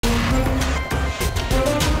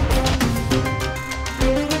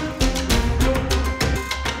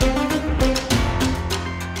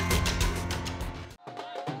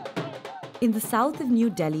In the south of New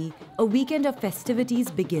Delhi, a weekend of festivities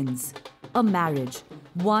begins. A marriage,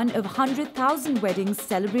 one of 100,000 weddings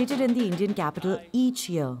celebrated in the Indian capital each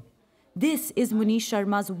year. This is Munish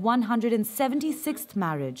Sharma's 176th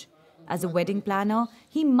marriage. As a wedding planner,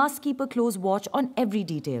 he must keep a close watch on every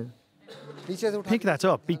detail. Pick that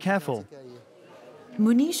up, be careful.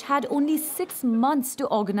 Munish had only 6 months to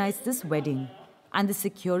organize this wedding. And the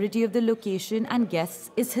security of the location and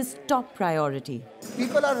guests is his top priority.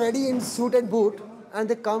 People are ready in suit and boot and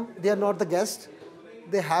they come, they are not the guest.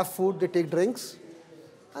 They have food, they take drinks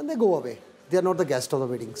and they go away. They are not the guest of the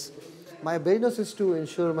weddings. My business is to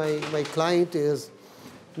ensure my client is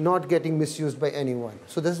not getting misused by anyone.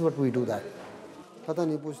 So this is what we do that.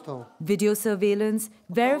 Video surveillance,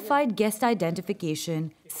 verified guest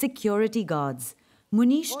identification, security guards.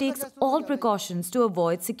 Munish takes all precautions to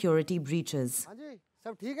avoid security breaches.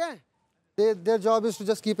 Their job is to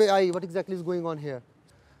just keep an eye what exactly is going on here.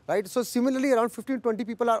 Right? So similarly, around 15-20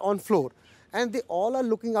 people are on floor and they all are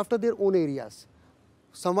looking after their own areas.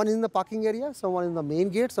 Someone is in the parking area, someone in the main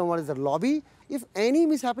gate, someone is in the lobby. If any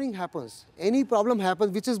mishappening happens, any problem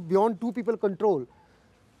happens which is beyond 2 people control,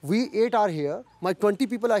 we 8 are here, my 20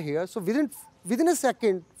 people are here, so within a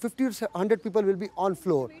second, 50 to 100 people will be on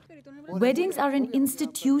floor. Weddings are an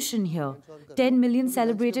institution here. 10 million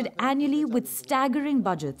celebrated annually with staggering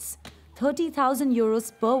budgets. 30,000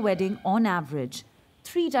 euros per wedding on average,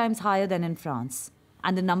 3 times higher than in France.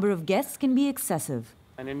 And the number of guests can be excessive.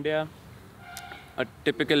 In India, a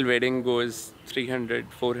typical wedding goes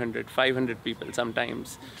 300, 400, 500 people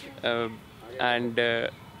sometimes. There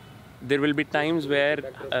will be times where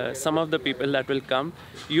some of the people that will come,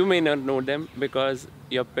 you may not know them because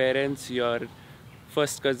your parents, your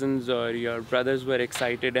first cousins or your brothers were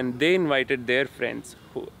excited and they invited their friends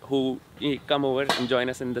who come over and join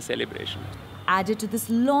us in the celebration. Added to this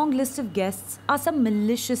long list of guests are some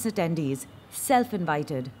malicious attendees,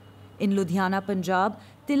 self-invited. In Ludhiana, Punjab,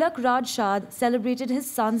 Tilak Raj Shad celebrated his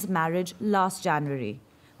son's marriage last January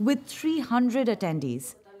with 300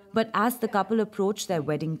 attendees. But as the couple approached their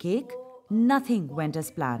wedding cake, nothing went as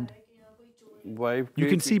planned. You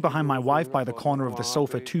can see behind my wife by the corner of the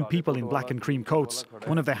sofa 2 people in black and cream coats.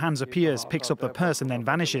 One of their hands appears, picks up the purse and then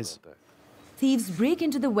vanishes. Thieves break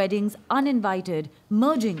into the weddings uninvited,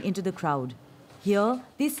 merging into the crowd. Here,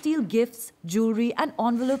 they steal gifts, jewelry and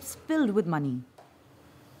envelopes filled with money.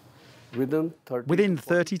 Within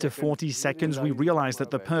 30 to 40 seconds, we realized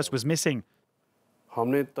that the purse was missing.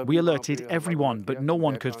 We alerted everyone, but no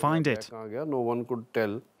one could find it. No one could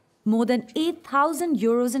tell. More than 8,000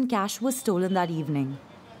 euros in cash was stolen that evening.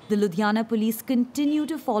 The Ludhiana police continue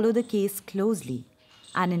to follow the case closely.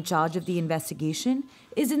 And in charge of the investigation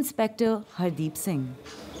is Inspector Hardeep Singh.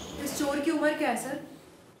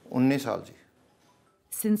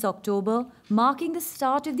 Since October, marking the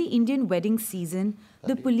start of the Indian wedding season,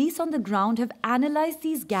 the police on the ground have analyzed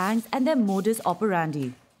these gangs and their modus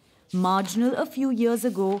operandi. Marginal a few years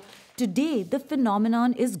ago, today the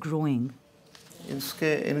phenomenon is growing.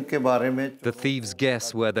 The thieves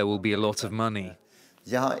guess where there will be a lot of money.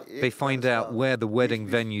 They find out where the wedding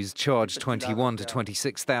venues charge 21 to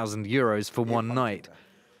 26,000 euros for one night.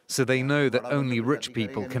 So they know that only rich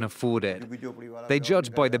people can afford it. They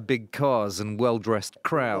judge by the big cars and well-dressed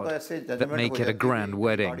crowd that make it a grand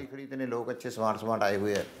wedding.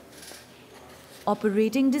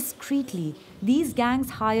 Operating discreetly, these gangs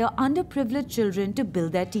hire underprivileged children to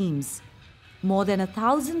build their teams. More than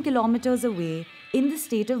 1,000 kilometers away, in the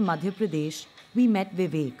state of Madhya Pradesh, we met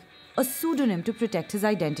Vivek, a pseudonym to protect his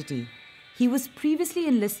identity. He was previously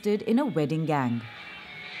enlisted in a wedding gang.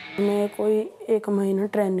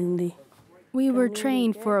 We were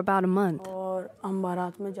trained for about a month.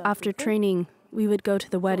 After training, we would go to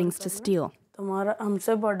the weddings to steal.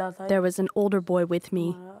 There was an older boy with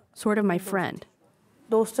me, sort of my friend.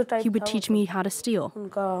 He would teach me how to steal.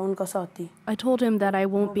 I told him that I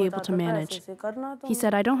won't be able to manage. He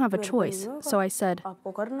said, I don't have a choice. So I said,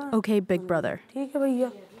 okay, big brother.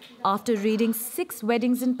 After raiding 6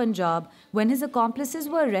 weddings in Punjab, when his accomplices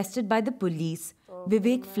were arrested by the police,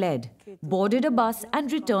 Vivek fled, boarded a bus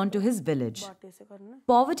and returned to his village.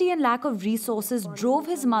 Poverty and lack of resources drove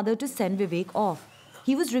his mother to send Vivek off.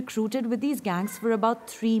 He was recruited with these gangs for about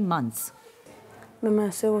 3 months.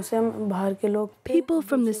 People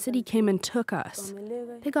from the city came and took us.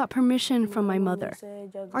 They got permission from my mother.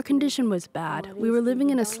 Our condition was bad. We were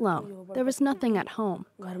living in a slum. There was nothing at home.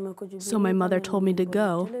 So my mother told me to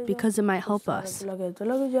go because it might help us.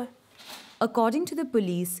 According to the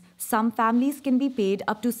police, some families can be paid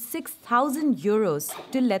up to 6,000 euros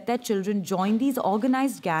to let their children join these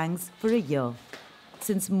organized gangs for a year.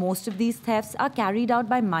 Since most of these thefts are carried out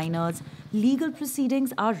by minors, legal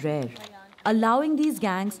proceedings are rare. allowing these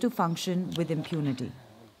gangs to function with impunity.